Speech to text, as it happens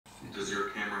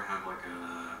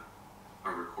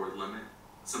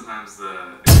sometimes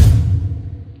like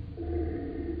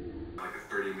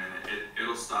a 30-minute,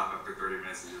 it'll stop after 30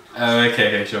 minutes. Oh,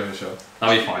 okay, sure.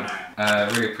 That'll be fine.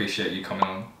 Keep Really appreciate you coming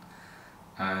on.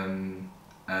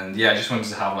 And yeah, I just wanted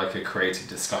to have like a creative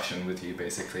discussion with you,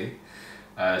 basically.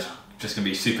 It's just gonna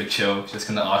be super chill. Just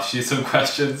gonna ask you some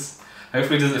questions.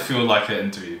 Hopefully, it doesn't feel like an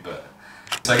interview, but.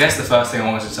 So I guess the first thing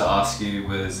I wanted to ask you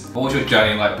was, what was your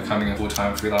journey like becoming a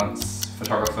full-time freelance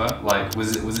photographer? Like,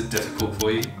 was it difficult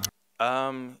for you?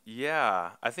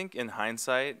 Yeah, I think in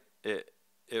hindsight, it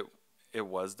it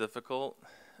was difficult.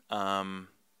 Um,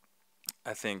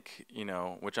 I think,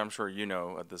 which I'm sure you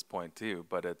know at this point too,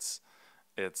 but it's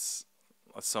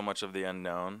so much of the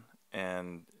unknown,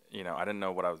 and I didn't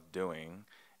know what I was doing,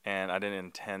 and I didn't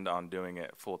intend on doing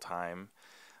it full time.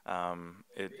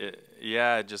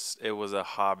 Yeah, it was a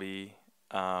hobby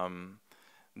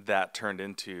that turned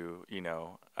into,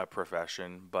 a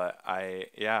profession. But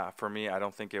yeah, for me, I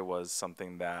don't think it was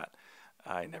something that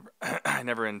I never, I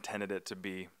never intended it to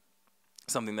be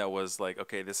something that was like,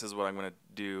 okay, this is what I'm going to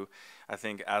do. I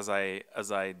think as I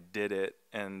did it,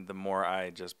 and the more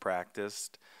I just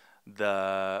practiced,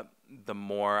 the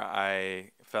more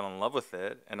I fell in love with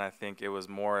it. And I think it was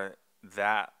more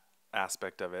that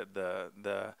aspect of it,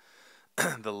 the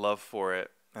the love for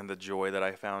it and the joy that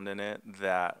I found in it,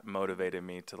 that motivated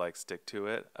me to like stick to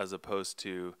it, as opposed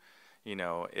to,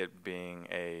 it being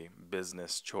a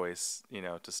business choice,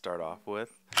 to start off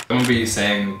with. I remember you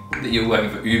saying that you were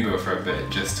working for Uber for a bit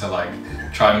just to like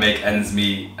try and make ends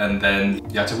meet, and then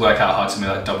you had to work out how to make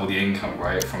like double the income,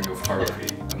 right, from your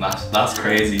photography. And that's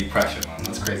crazy pressure, man.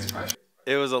 That's crazy pressure.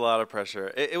 It was a lot of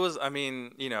pressure. It was, I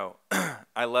mean,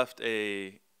 I left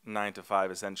a 9 to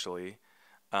 5 essentially,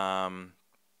 um,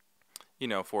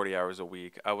 40 hours a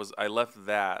week. I left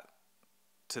that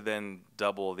to then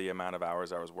double the amount of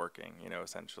hours I was working,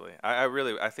 essentially.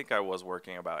 I think I was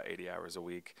working about 80 hours a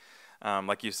week.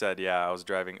 Like you said, yeah, I was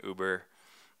driving Uber.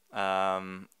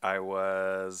 I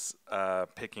was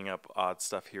picking up odd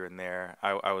stuff here and there.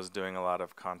 I was doing a lot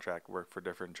of contract work for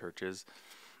different churches.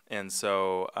 And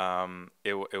so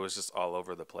it was just all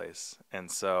over the place.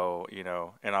 And so,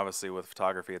 and obviously with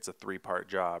photography, it's a three-part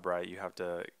job, right? You have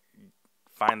to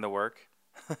find the work,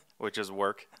 which is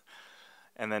work,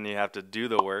 and then you have to do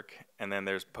the work, and then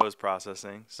there's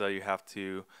post-processing. So you have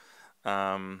to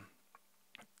um,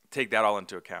 take that all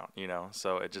into account,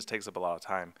 So it just takes up a lot of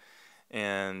time.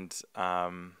 And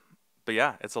but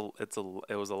yeah, it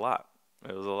was a lot.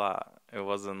 It was a lot. It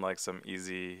wasn't like some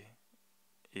easy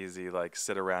like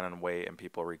sit around and wait and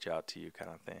people reach out to you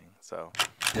kind of thing. So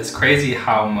It's crazy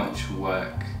how much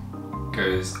work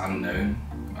goes unknown,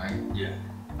 right? Yeah.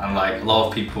 And like a lot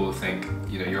of people think,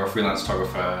 you're a freelance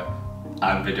photographer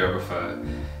and videographer.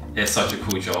 It's such a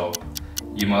cool job.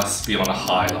 You must be on a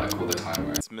high like all the time,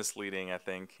 right? it's misleading, I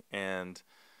think, and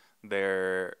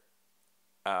they're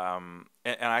and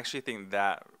I actually think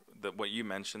that what you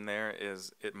mentioned there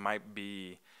is, it might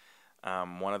be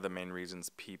one of the main reasons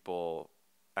people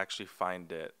actually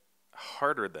find it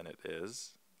harder than it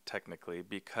is technically,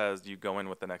 because you go in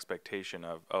with an expectation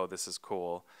of, oh, this is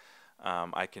cool,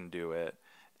 I can do it,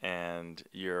 and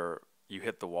you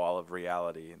hit the wall of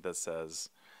reality that says,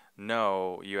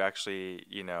 no, you actually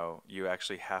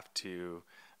have to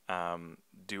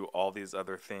do all these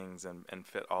other things, and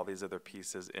fit all these other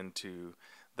pieces into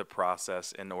the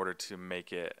process in order to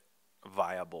make it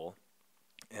viable.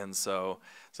 And so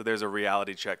there's a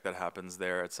reality check that happens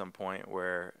there at some point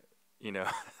where, you know,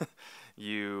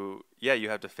 you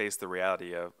have to face the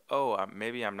reality of, oh,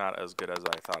 maybe I'm not as good as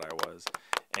I thought I was,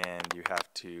 and you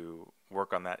have to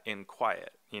work on that in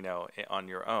quiet, on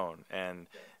your own. And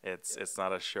it's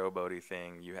not a showboaty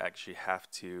thing. You actually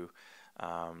have to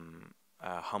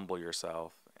humble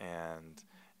yourself, and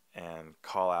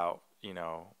call out,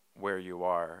 where you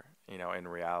are, in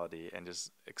reality, and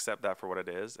just accept that for what it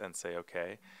is, and say,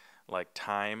 okay, like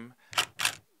time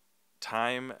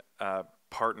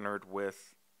partnered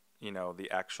with, the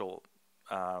actual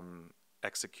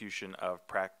execution of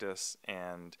practice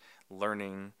and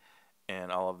learning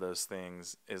and all of those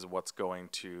things is what's going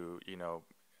to,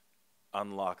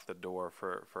 unlock the door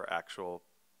for actual,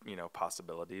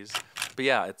 possibilities. But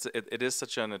yeah, it is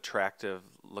such an attractive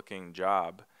looking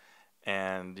job,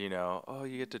 and oh,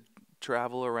 you get to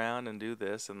travel around and do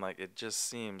this, and like it just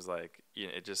seems like,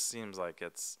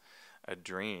 it's a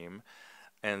dream.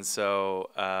 And so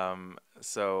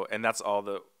and that's all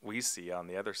that we see on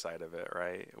the other side of it,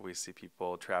 right? We see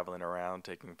people traveling around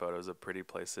taking photos of pretty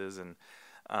places, and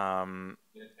yeah,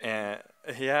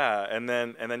 and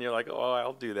then you're like, oh,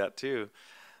 I'll do that too.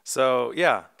 So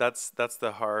yeah, that's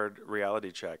the hard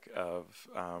reality check of,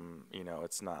 you know,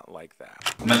 it's not like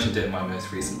that. I mentioned it in my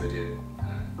most recent video,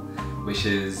 which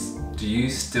is, do you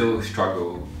still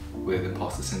struggle with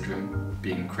imposter syndrome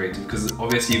being creative? Because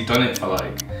obviously you've done it for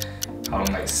like, how long,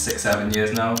 like 6-7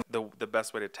 years now? The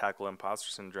best way to tackle imposter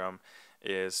syndrome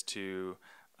is to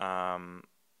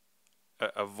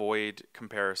avoid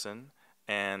comparison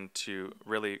and to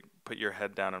really put your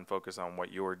head down and focus on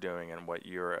what you're doing and what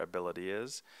your ability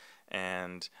is.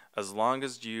 And as long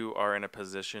as you are in a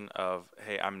position of,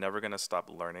 hey, I'm never going to stop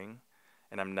learning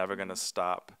and I'm never going to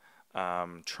stop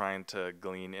trying to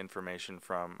glean information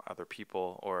from other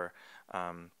people or,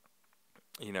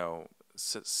 you know,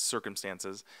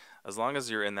 circumstances, as long as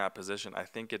you're in that position, I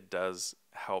think it does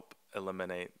help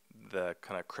eliminate the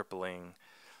kind of crippling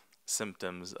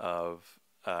symptoms of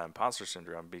imposter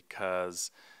syndrome,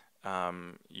 because I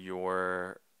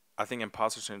think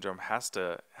imposter syndrome has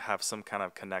to have some kind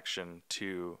of connection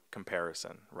to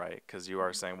comparison, right? Because you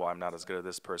are saying, well, I'm not as good as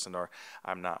this person, or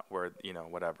I'm not where, you know,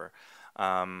 whatever.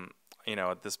 You know,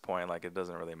 at this point, like, it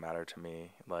doesn't really matter to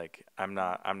me. Like, I'm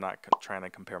not trying to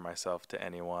compare myself to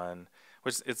anyone,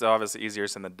 which it's obviously easier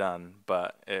said than done,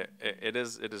 but it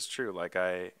is true. Like,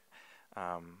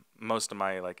 most of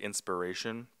my like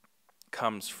inspiration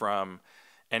comes from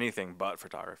anything but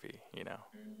photography, you know.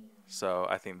 So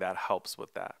I think that helps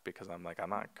with that, because I'm like, I'm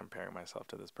not comparing myself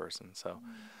to this person. So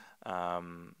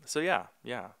so yeah,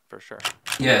 for sure.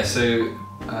 Yeah, so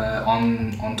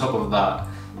on top of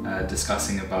that,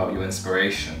 discussing about your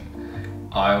inspiration,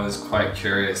 I was quite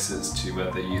curious as to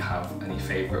whether you have any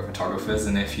favorite photographers,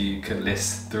 and if you could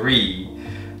list 3,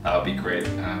 that would be great.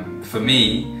 For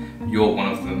me, you're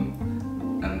one of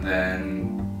them, and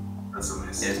then That's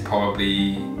amazing. it's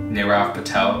probably Nirav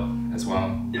Patel as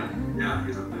well. Yeah,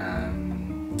 he's up there.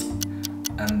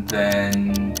 And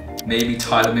then maybe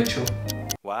Tyler Mitchell.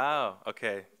 Wow.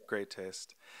 Okay. Great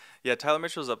taste. Yeah, Tyler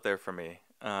Mitchell's up there for me.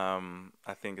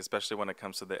 I think especially when it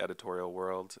comes to the editorial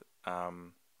world,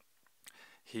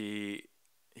 he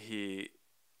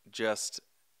just,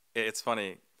 it's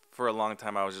funny, for a long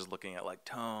time I was just looking at like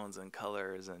tones and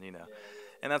colors and, you know,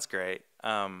 and that's great.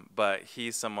 But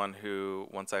he's someone who,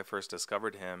 once I first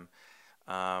discovered him,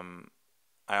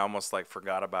 I almost like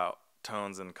forgot about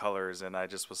tones and colors, and I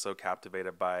just was so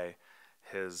captivated by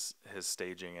his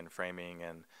staging and framing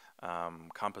and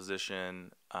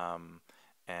composition,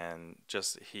 and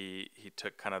just he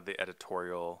took kind of the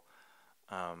editorial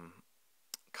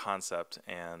concept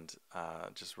and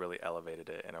just really elevated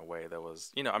it in a way that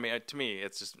was, you know, I mean, to me,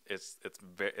 it's just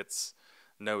it's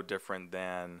no different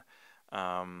than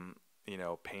you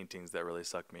know, paintings that really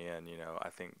suck me in. You know, I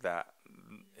think that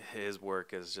his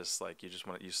work is just like, you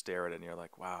stare at it and you're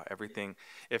like, wow, everything,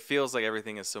 it feels like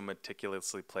everything is so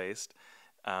meticulously placed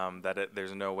that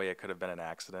there's no way it could have been an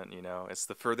accident. You know, it's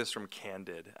the furthest from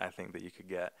candid, I think, that you could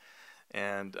get.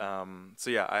 And so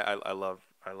yeah, I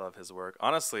love his work.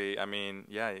 Honestly, I mean,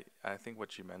 yeah, I think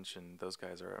what you mentioned, those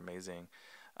guys are amazing.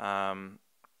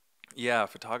 Yeah,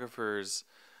 photographers.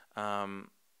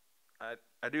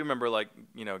 I do remember, like,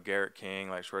 you know, Garrett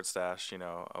King, like Short Stash, you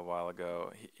know, a while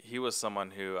ago. He was someone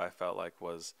who I felt like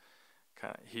was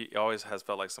kind of, he always has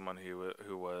felt like someone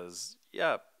who was,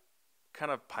 yeah, kind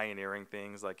of pioneering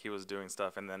things. Like, he was doing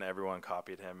stuff and then everyone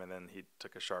copied him, and then he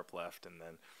took a sharp left, and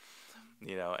then,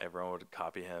 you know, everyone would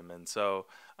copy him. And so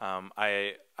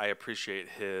I appreciate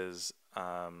his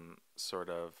sort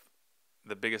of,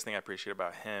 the biggest thing I appreciate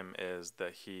about him is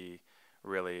that he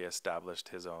really established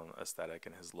his own aesthetic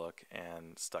and his look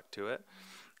and stuck to it.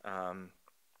 And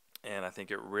I think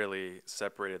it really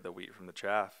separated the wheat from the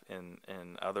chaff in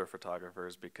other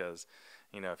photographers, because,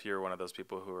 you know, if you're one of those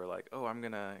people who are like, oh, I'm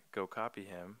going to go copy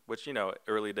him, which, you know,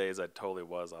 early days I totally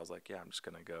was. I was like, yeah, I'm just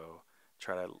going to go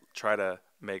try to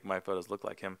make my photos look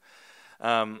like him.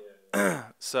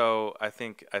 So I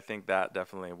think that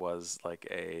definitely was like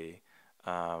a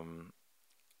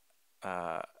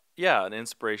yeah, an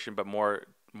inspiration, but more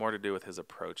to do with his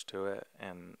approach to it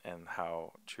and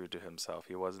how true to himself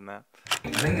he was in that. I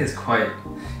think it's quite,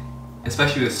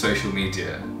 especially with social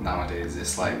media nowadays,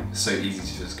 it's like so easy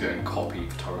to just go and copy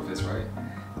photographers, right?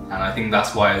 And I think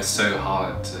that's why it's so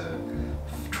hard to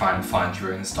try and find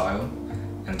your own style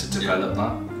and to develop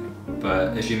that.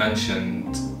 But as you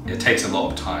mentioned, it takes a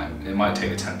lot of time. It might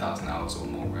take 10,000 hours or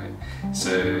more, right?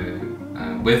 So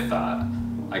with that,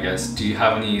 I guess, do you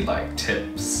have any like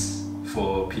tips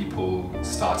for people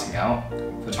starting out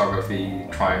photography,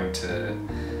 trying to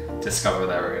discover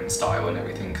their own style and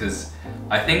everything? Because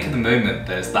I think at the moment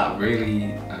there's that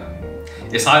really,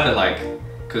 it's either like,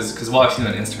 because what I've seen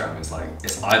on Instagram is like,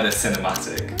 it's either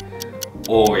cinematic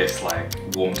or it's like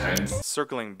warm tones.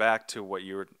 Circling back to what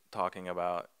you were talking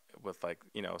about with like,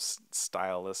 you know,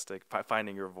 stylistic,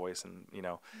 finding your voice, and, you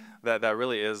know, that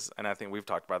really is, and I think we've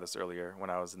talked about this earlier when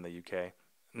I was in the UK,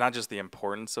 not just the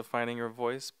importance of finding your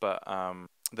voice, but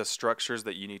the structures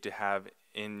that you need to have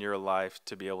in your life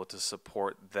to be able to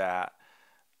support that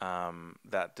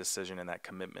that decision and that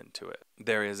commitment to it.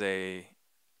 There is a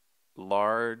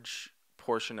large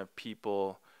portion of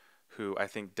people who I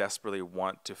think desperately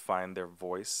want to find their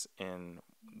voice in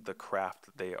the craft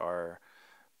that they are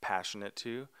passionate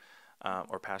to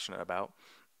or passionate about,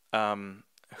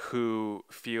 who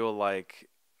feel like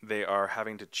they are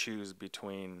having to choose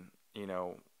between, you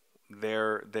know,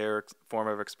 their form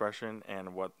of expression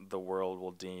and what the world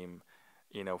will deem,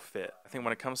 you know, fit. I think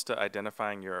when it comes to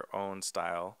identifying your own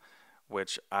style,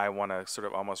 which I want to sort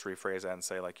of almost rephrase that and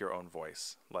say like your own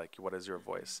voice, like what is your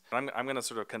voice? And I'm going to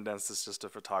sort of condense this just to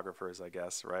photographers, I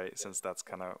guess, right? Since that's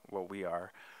kind of what we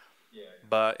are. Yeah.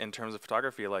 But in terms of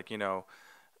photography, like, you know,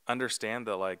 understand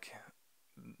that like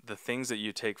the things that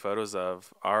you take photos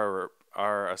of are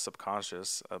a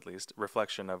subconscious, at least,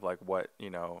 reflection of like what, you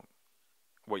know,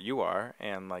 what you are,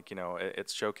 and like, you know,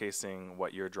 it's showcasing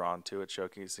what you're drawn to. It's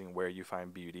showcasing where you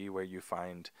find beauty, where you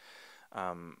find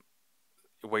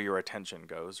where your attention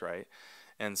goes, right?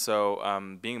 And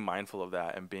so being mindful of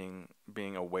that and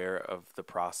being aware of the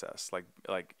process, like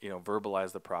you know,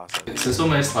 verbalize the process. So it's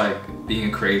almost like being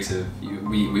a creative,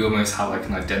 we almost have like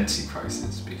an identity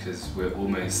crisis because we're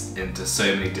almost into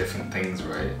so many different things,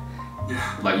 right?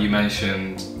 Yeah. Like you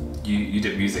mentioned, you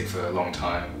did music for a long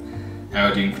time, now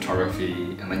you're doing photography,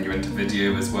 and then you're into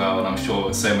video as well, and I'm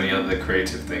sure so many other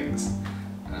creative things.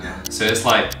 So it's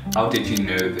like, how did you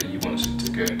know that you wanted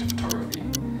to go into photography?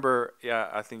 Yeah,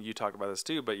 I think you talked about this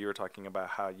too, but you were talking about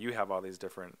how you have all these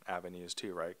different avenues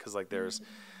too, right? Because like there's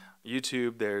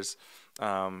YouTube, there's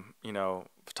you know,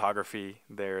 photography,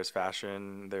 there's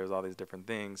fashion, there's all these different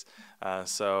things.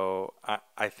 So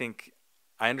I think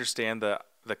I understand the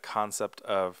concept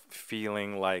of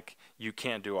feeling like you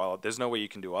can't do there's no way you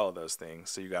can do all of those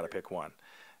things, so you got to pick one,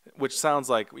 which sounds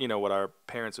like, you know, what our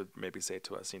parents would maybe say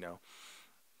to us, you know,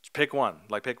 pick one,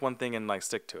 like pick one thing and like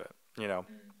stick to it, you know.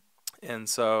 And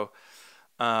so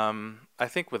I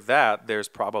think with that, there's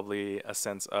probably a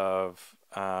sense of,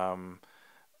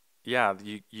 yeah,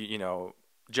 you know,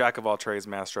 jack of all trades,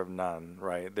 master of none,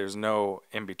 right? There's no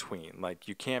in between. Like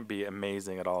you can't be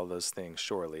amazing at all of those things,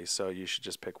 surely. So you should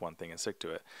just pick one thing and stick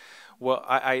to it. Well,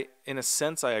 I in a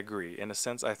sense, I agree. In a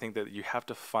sense, I think that you have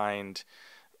to find,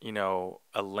 you know,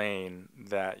 a lane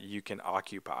that you can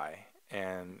occupy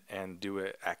and do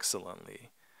it excellently.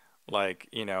 Like,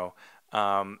 you know,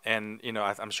 and, you know,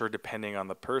 I'm sure depending on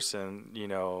the person, you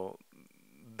know,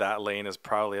 that lane is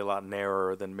probably a lot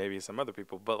narrower than maybe some other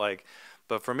people.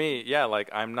 But for me, yeah, like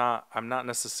I'm not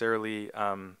necessarily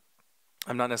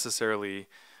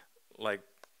like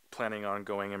planning on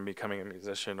going and becoming a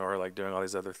musician or like doing all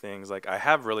these other things. Like I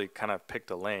have really kind of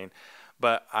picked a lane,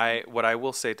 but what I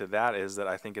will say to that is that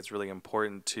I think it's really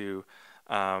important to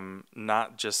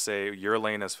not just say your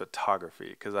lane is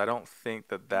photography, because I don't think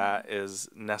that is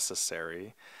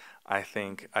necessary. I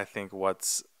think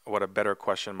what a better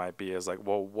question might be is like,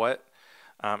 well, what,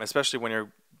 especially when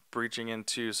you're breaching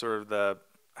into sort of the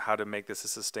how to make this a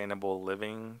sustainable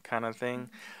living kind of thing,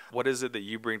 what is it that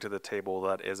you bring to the table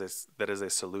that is a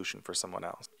solution for someone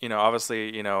else? You know,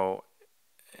 obviously, you know,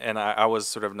 and I was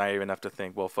sort of naive enough to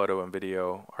think, well, photo and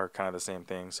video are kind of the same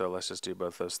thing, so let's just do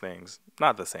both those things.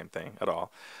 Not the same thing at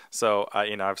all. So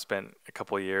you know, I've spent a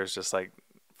couple of years just like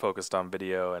focused on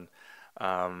video and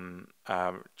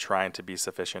trying to be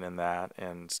sufficient in that,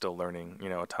 and still learning, you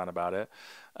know, a ton about it.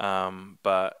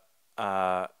 But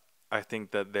I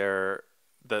think that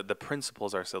the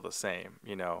principles are still the same,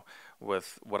 you know,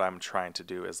 with what I'm trying to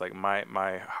do is like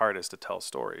my heart is to tell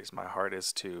stories. My heart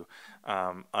is to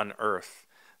unearth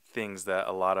things that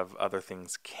a lot of other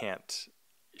things can't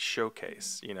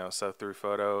showcase, you know. So through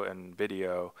photo and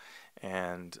video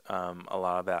and a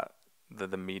lot of that,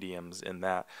 the mediums in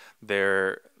that,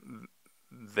 there's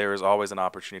always an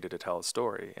opportunity to tell a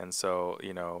story. And so,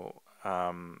 you know,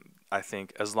 I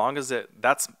think as long as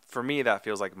that's for me, that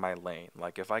feels like my lane.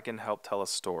 Like if I can help tell a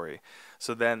story,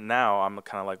 so then now I'm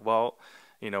kind of like, well,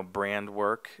 you know, brand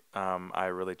work, I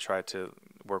really try to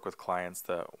work with clients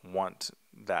that want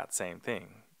that same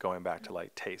thing, going back to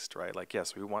like taste, right? Like,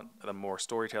 yes, we want a more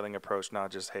storytelling approach, not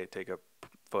just, hey, take a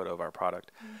photo of our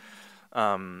product.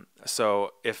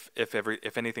 So if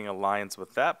anything aligns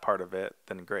with that part of it,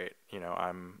 then great, you know,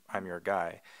 I'm your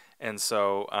guy. And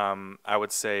so I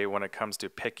would say when it comes to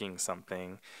picking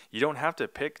something, you don't have to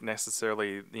pick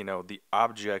necessarily, you know, the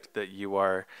object that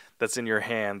that's in your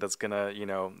hand that's gonna, you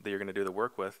know, that you're gonna do the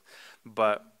work with,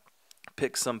 but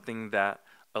pick something that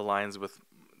aligns with,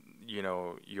 you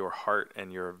know, your heart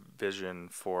and your vision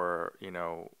for, you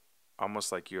know,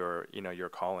 almost like your, you know, your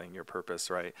calling, your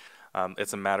purpose, right?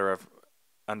 It's a matter of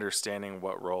understanding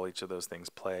what role each of those things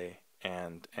play,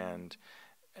 and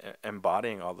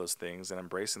embodying all those things and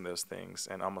embracing those things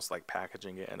and almost like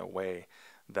packaging it in a way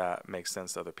that makes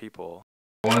sense to other people.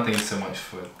 I want to thank you so much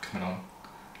for coming on,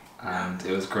 and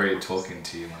it was great talking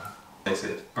to you, man. That's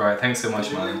it. Alright, thanks so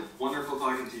much, man. Wonderful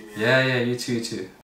talking to you, man. Yeah, you too.